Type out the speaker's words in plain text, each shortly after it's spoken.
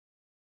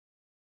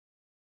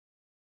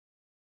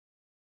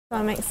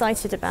I'm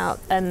excited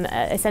about,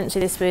 essentially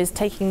this was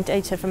taking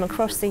data from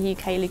across the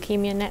UK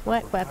Leukemia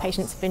Network, where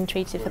patients have been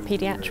treated for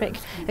pediatric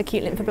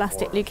acute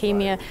lymphoblastic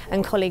leukemia,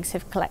 and colleagues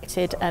have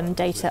collected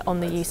data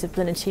on the use of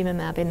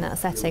Blinatumomab in that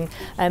setting,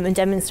 and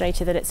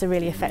demonstrated that it's a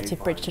really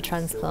effective bridge to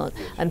transplant,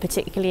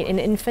 particularly in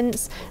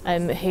infants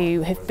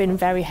who have been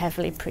very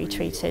heavily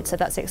pre-treated. So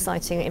that's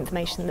exciting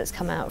information that's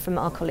come out from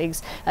our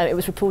colleagues. It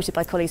was reported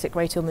by colleagues at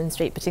Great Ormond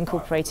Street, but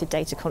incorporated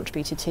data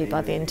contributed to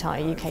by the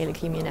entire UK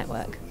Leukemia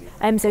Network.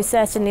 So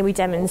certainly we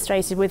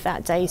demonstrated with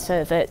that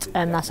data that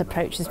that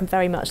approach is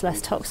very much less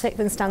toxic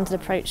than standard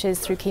approaches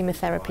through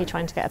chemotherapy,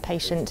 trying to get a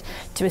patient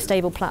to a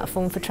stable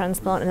platform for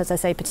transplant, and as I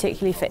say,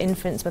 particularly for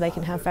infants where they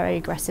can have very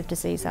aggressive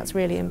disease, that's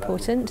really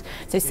important.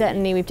 So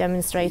certainly we've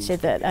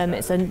demonstrated that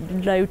it's a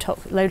low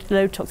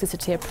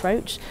toxicity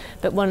approach,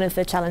 but one of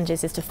the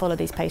challenges is to follow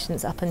these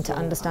patients up and to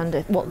understand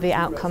what the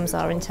outcomes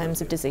are in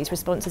terms of disease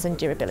responses and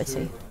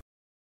durability.